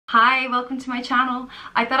Hi, welcome to my channel.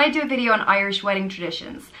 I thought I'd do a video on Irish wedding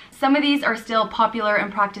traditions. Some of these are still popular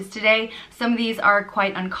and practiced today. Some of these are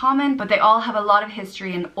quite uncommon, but they all have a lot of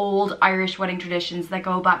history and old Irish wedding traditions that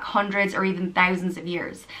go back hundreds or even thousands of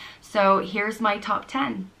years. So here's my top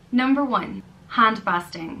 10. Number 1.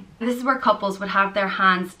 Handfasting. This is where couples would have their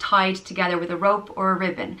hands tied together with a rope or a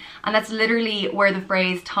ribbon, and that's literally where the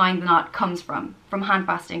phrase tying the knot comes from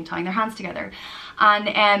handfasting, tying their hands together.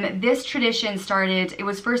 And this tradition started, it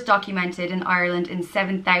was first documented in Ireland in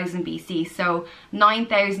 7000 BC, so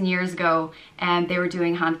 9,000 years ago, and they were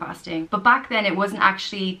doing handfasting. But back then it wasn't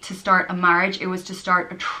actually to start a marriage, it was to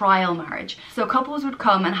start a trial marriage. So couples would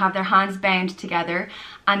come and have their hands bound together,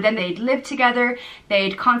 and then they'd live together,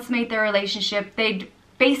 they'd consummate their relationship, they'd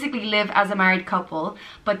basically live as a married couple,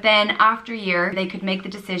 but then after a year they could make the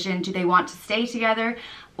decision, do they want to stay together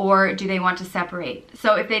or do they want to separate?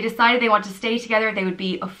 So if they decided they want to stay together, they would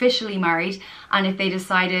be officially married, and if they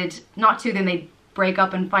decided not to, then they'd break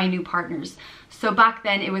up and find new partners. So back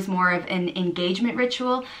then it was more of an engagement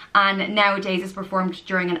ritual, and nowadays it's performed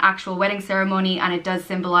during an actual wedding ceremony, and it does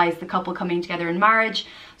symbolize the couple coming together in marriage.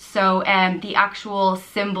 So the actual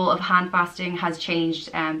symbol of handfasting has changed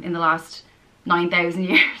in the last 9,000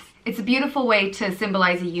 years. It's a beautiful way to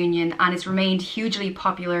symbolize a union, and it's remained hugely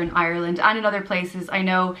popular in Ireland and in other places. I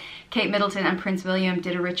know Kate Middleton and Prince William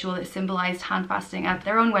did a ritual that symbolized handfasting at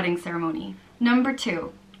their own wedding ceremony. Number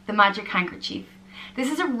 2, the magic handkerchief.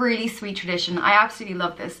 This is a really sweet tradition. I absolutely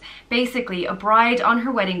love this. Basically, a bride on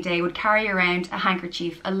her wedding day would carry around a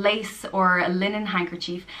handkerchief, a lace or a linen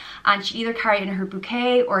handkerchief, and she'd either carry it in her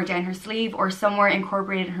bouquet or down her sleeve or somewhere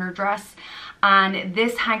incorporated in her dress. And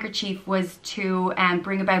this handkerchief was to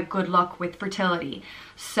bring about good luck with fertility.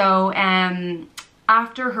 So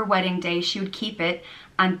after her wedding day, she would keep it,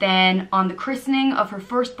 and then on the christening of her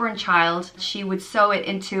firstborn child, she would sew it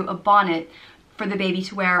into a bonnet for the baby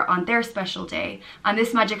to wear on their special day. And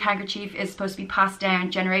this magic handkerchief is supposed to be passed down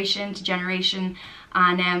generation to generation,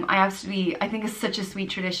 and I think it's such a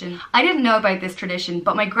sweet tradition. I didn't know about this tradition,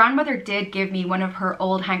 but my grandmother did give me one of her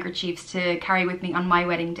old handkerchiefs to carry with me on my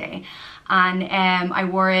wedding day, and I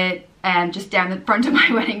wore it just down the front of my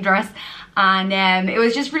wedding dress, and it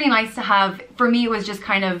was just really nice to have. For me, it was just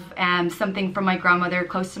kind of something from my grandmother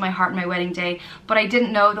close to my heart on my wedding day, but I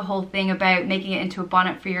didn't know the whole thing about making it into a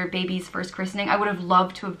bonnet for your baby's first christening. I would have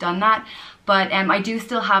loved to have done that, but I do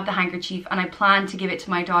still have the handkerchief, and I plan to give it to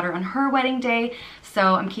my daughter on her wedding day,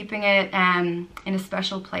 so I'm keeping it in a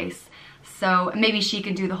special place. So maybe she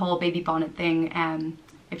can do the whole baby bonnet thing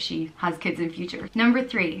if she has kids in the future. Number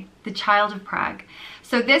 3, the Child of Prague.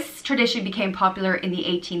 So this tradition became popular in the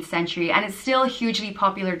 18th century, and it's still hugely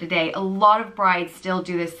popular today. A lot of brides still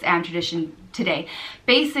do this tradition today.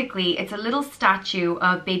 Basically, it's a little statue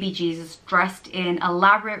of baby Jesus dressed in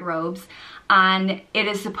elaborate robes, and it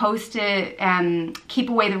is supposed to keep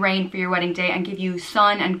away the rain for your wedding day and give you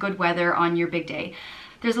sun and good weather on your big day.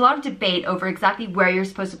 There's a lot of debate over exactly where you're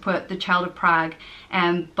supposed to put the Child of Prague,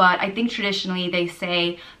 but I think traditionally they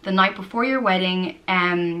say the night before your wedding,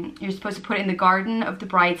 you're supposed to put it in the garden of the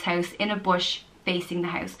bride's house in a bush facing the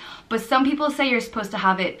house. But some people say you're supposed to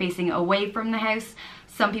have it facing away from the house.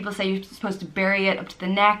 Some people say you're supposed to bury it up to the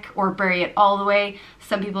neck or bury it all the way.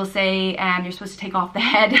 Some people say you're supposed to take off the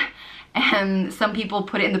head. Some people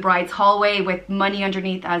put it in the bride's hallway with money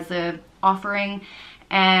underneath as a offering.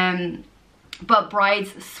 But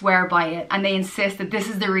brides swear by it, and they insist that this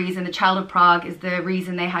is the reason, the Child of Prague is the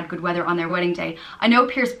reason they had good weather on their wedding day. I know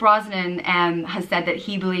Pierce Brosnan has said that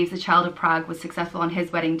he believes the Child of Prague was successful on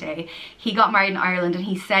his wedding day. He got married in Ireland, and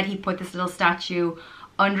he said he put this little statue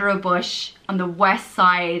under a bush on the west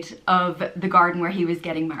side of the garden where he was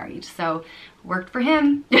getting married. So worked for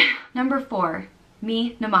him. Number 4,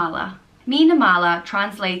 Meala. Meala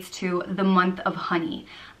translates to the month of honey,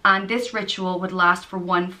 and this ritual would last for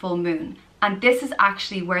one full moon. And this is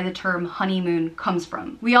actually where the term honeymoon comes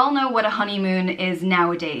from. We all know what a honeymoon is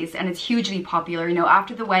nowadays, and it's hugely popular. You know,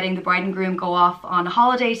 after the wedding, the bride and groom go off on a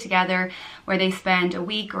holiday together where they spend a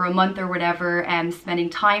week or a month or whatever spending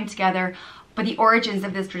time together. But the origins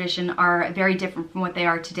of this tradition are very different from what they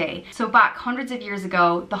are today. So back hundreds of years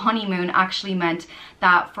ago, the honeymoon actually meant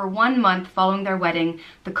that for 1 month following their wedding,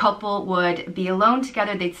 the couple would be alone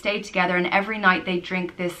together, they'd stay together, and every night they'd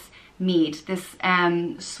drink this mead, this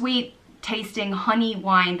sweet tasting honey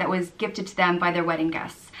wine that was gifted to them by their wedding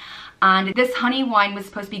guests. And this honey wine was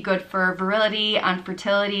supposed to be good for virility and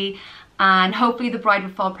fertility, and hopefully the bride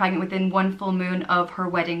would fall pregnant within one full moon of her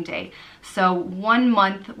wedding day. So 1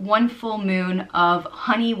 month, one full moon of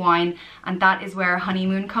honey wine, and that is where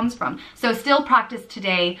honeymoon comes from. So still practiced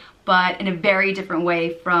today, but in a very different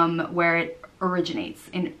way from where it originates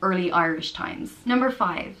in early Irish times. Number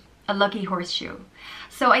 5, a lucky horseshoe.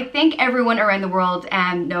 So I think everyone around the world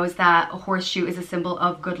knows that a horseshoe is a symbol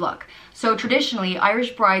of good luck. So traditionally,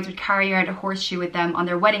 Irish brides would carry around a horseshoe with them on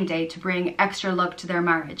their wedding day to bring extra luck to their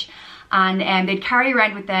marriage. And they'd carry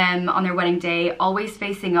around with them on their wedding day, always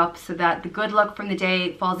facing up, so that the good luck from the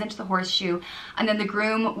day falls into the horseshoe, and then the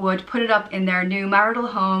groom would put it up in their new marital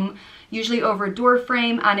home, usually over a door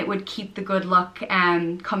frame, and it would keep the good luck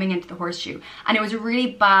coming into the horseshoe. And it was a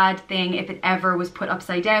really bad thing if it ever was put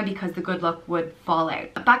upside down, because the good luck would fall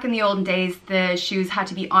out. Back in the olden days, the shoes had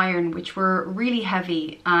to be iron, which were really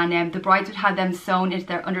heavy, and the brides would have them sewn into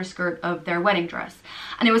their underskirt of their wedding dress.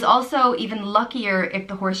 And it was also even luckier if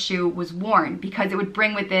the horseshoe was worn, because it would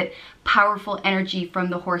bring with it powerful energy from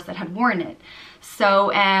the horse that had worn it.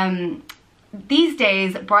 So these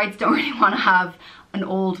days, brides don't really want to have an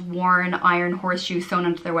old worn iron horseshoe sewn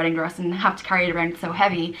onto their wedding dress and have to carry it around, so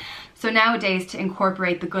heavy. So nowadays, to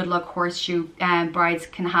incorporate the good luck horseshoe, brides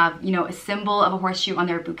can have, you know, a symbol of a horseshoe on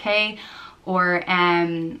their bouquet, or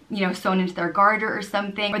you know, sewn into their garter or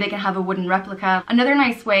something, or they can have a wooden replica. Another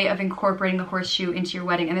nice way of incorporating the horseshoe into your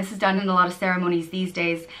wedding, and this is done in a lot of ceremonies these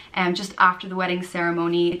days, just after the wedding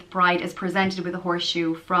ceremony, the bride is presented with a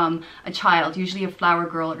horseshoe from a child, usually a flower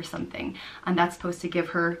girl or something, and that's supposed to give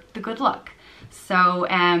her the good luck. So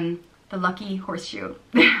the lucky horseshoe.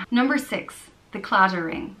 Number 6, the Claddagh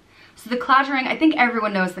ring. So the Claddagh ring, I think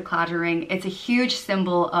everyone knows the Claddagh ring. It's a huge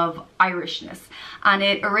symbol of Irishness, and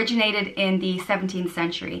it originated in the 17th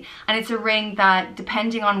century. And it's a ring that,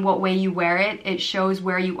 depending on what way you wear it, it shows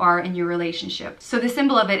where you are in your relationship. So the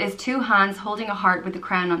symbol of it is 2 hands holding a heart with the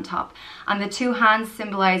crown on top. And the 2 hands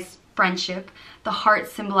symbolize friendship, the heart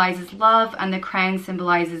symbolizes love, and the crown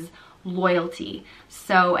symbolizes loyalty.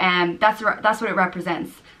 So that's what it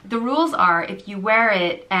represents. The rules are, if you wear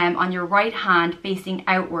it on your right hand facing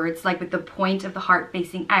outwards, like with the point of the heart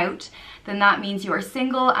facing out, then that means you are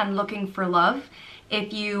single and looking for love.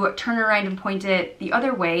 If you turn around and point it the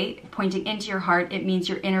other way, pointing into your heart, it means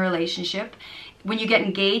you're in a relationship. When you get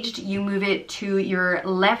engaged, you move it to your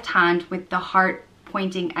left hand with the heart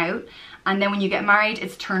pointing out, and then when you get married,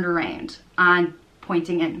 it's turned around and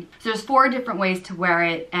pointing in. So there's 4 different ways to wear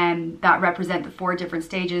it, and that represent the 4 different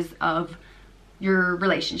stages of your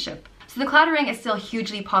relationship. So the Claddagh ring is still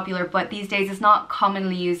hugely popular, but these days it's not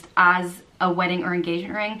commonly used as a wedding or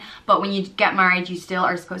engagement ring. But when you get married, you still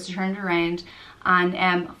are supposed to turn it around.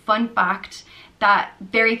 And fun fact, that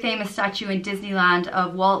very famous statue in Disneyland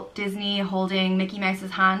of Walt Disney holding Mickey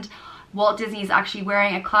Mouse's hand, Walt Disney is actually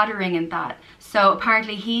wearing a Claddagh ring in that. So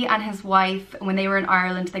apparently he and his wife, when they were in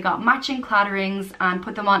Ireland, they got matching Claddagh rings and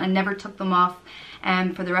put them on and never took them off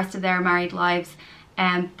for the rest of their married lives.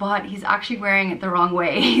 But he's actually wearing it the wrong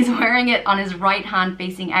way. He's wearing it on his right hand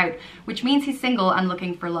facing out, which means he's single and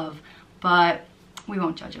looking for love. But we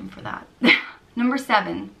won't judge him for that. Number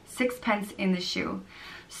 7, sixpence in the shoe.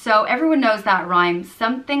 So everyone knows that rhyme: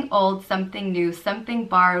 something old, something new, something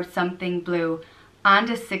borrowed, something blue, and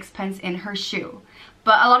a sixpence in her shoe.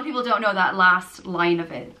 But a lot of people don't know that last line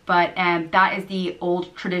of it, but that is the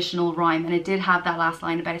old traditional rhyme, and it did have that last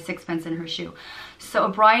line about a sixpence in her shoe. So a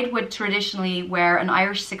bride would traditionally wear an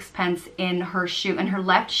Irish sixpence in her shoe, in her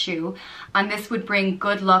left shoe, and this would bring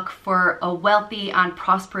good luck for a wealthy and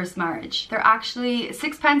prosperous marriage. They're actually,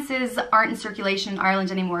 sixpences aren't in circulation in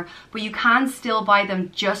Ireland anymore, but you can still buy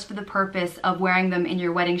them just for the purpose of wearing them in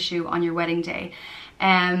your wedding shoe on your wedding day.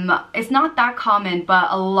 It's not that common, but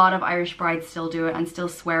a lot of Irish brides still do it and still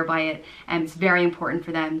swear by it, and it's very important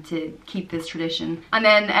for them to keep this tradition. And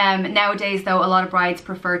then nowadays though, a lot of brides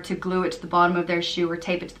prefer to glue it to the bottom of their shoe or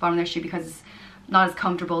tape it to the bottom of their shoe because it's not as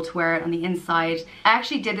comfortable to wear it on the inside. I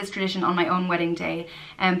actually did this tradition on my own wedding day,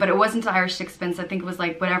 but it wasn't an Irish sixpence. I think it was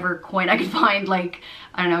like whatever coin I could find, like,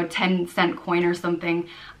 I don't know, 10-cent coin or something.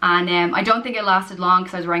 And I don't think it lasted long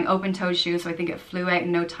because I was wearing open-toed shoes, so I think it flew out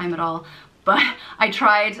in no time at all. But I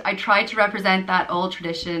tried to represent that old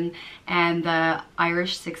tradition and the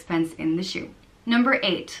Irish sixpence in the shoe. Number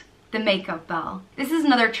 8, the makeup bell. This is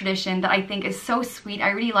another tradition that I think is so sweet. I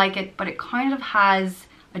really like it, but it kind of has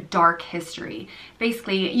a dark history.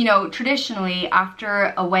 Basically, you know, traditionally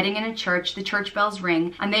after a wedding in a church, the church bells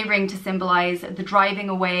ring, and they ring to symbolize the driving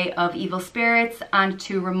away of evil spirits and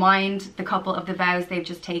to remind the couple of the vows they've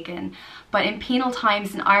just taken. But in penal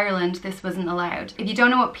times in Ireland, this wasn't allowed. If you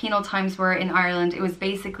don't know what penal times were in Ireland, it was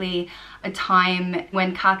basically a time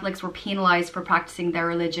when Catholics were penalized for practicing their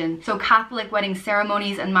religion. So Catholic wedding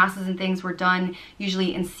ceremonies and masses and things were done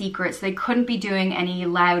usually in secret, so they couldn't be doing any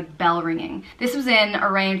loud bell ringing. This was in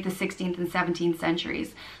around the 16th and 17th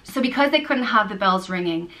centuries. So because they couldn't have the bells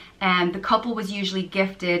ringing, the couple was usually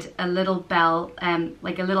gifted a little bell,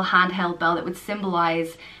 like a little handheld bell that would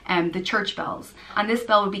symbolize the church bells. And this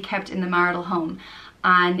bell would be kept in the marital home.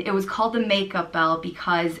 And it was called the make-up bell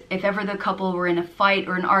because if ever the couple were in a fight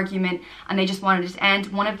or an argument and they just wanted it to end,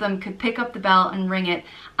 one of them could pick up the bell and ring it,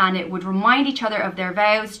 and it would remind each other of their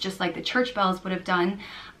vows, just like the church bells would have done.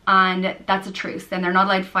 And that's a truce, then they're not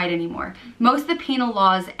allowed to fight anymore. Most of the penal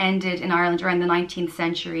laws ended in Ireland around the 19th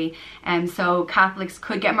century, and so Catholics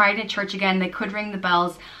could get married in church again, they could ring the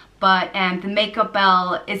bells, but the make-up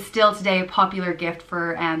bell is still today a popular gift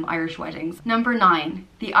for Irish weddings. Number 9,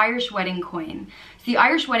 the Irish wedding coin. So the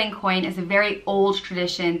Irish wedding coin is a very old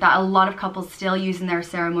tradition that a lot of couples still use in their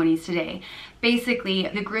ceremonies today. Basically,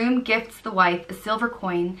 the groom gifts the wife a silver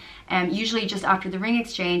coin, usually just after the ring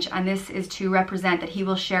exchange, and this is to represent that he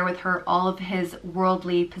will share with her all of his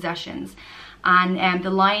worldly possessions. And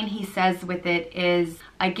the line he says with it is,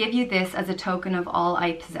 "I give you this as a token of all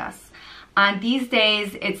I possess." And these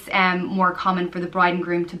days it's more common for the bride and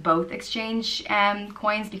groom to both exchange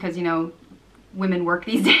coins because, you know, women work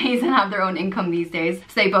these days and have their own income these days.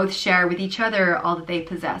 So they both share with each other all that they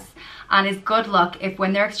possess. And it's good luck if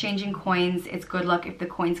when they're exchanging coins, it's good luck if the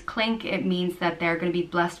coins clink, it means that they're going to be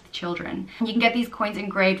blessed with children. You can get these coins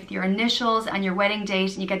engraved with your initials and your wedding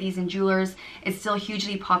date, and you get these in jewelers. It's still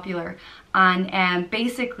hugely popular. And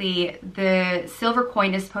basically the silver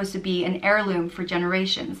coin is supposed to be an heirloom for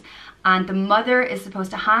generations. And the mother is supposed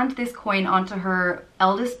to hand this coin onto her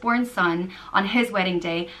eldest born son on his wedding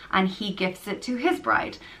day, and he gifts it to his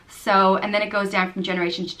bride. So, and then it goes down from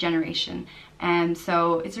generation to generation. And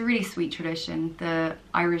so it's a really sweet tradition, the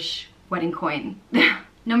Irish wedding coin.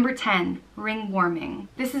 Number 10, ring warming.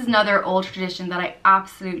 This is another old tradition that I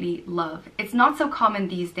absolutely love. It's not so common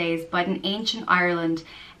these days, but in ancient Ireland,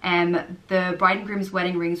 the bride and groom's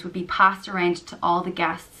wedding rings would be passed around to all the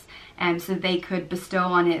guests, so they could bestow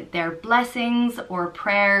on it their blessings or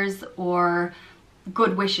prayers or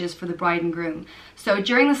good wishes for the bride and groom. So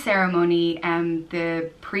during the ceremony, the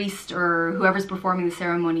priest or whoever's performing the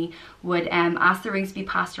ceremony would ask the rings to be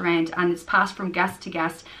passed around, and it's passed from guest to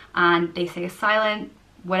guest, and they say a silent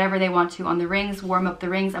whatever they want to on the rings, warm up the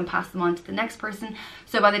rings and pass them on to the next person.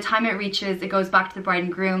 So by the time it goes back to the bride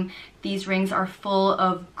and groom, these rings are full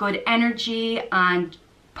of good energy and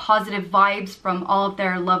positive vibes from all of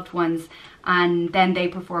their loved ones, and then they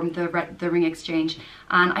perform the ring exchange.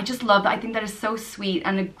 And I just love that. I think that is so sweet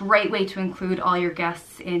and a great way to include all your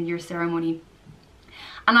guests in your ceremony.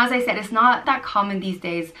 And as I said, it's not that common these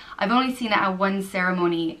days. I've only seen it at one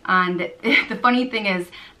ceremony, and the funny thing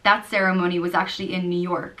is that ceremony was actually in New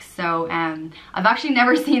York. So I've actually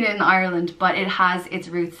never seen it in Ireland, but it has its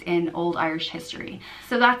roots in old Irish history.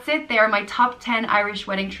 So that's it. They are my top 10 Irish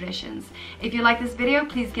wedding traditions. If you like this video,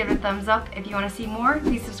 please give it a thumbs up. If you want to see more,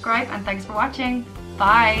 please subscribe, and thanks for watching.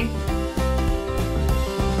 Bye!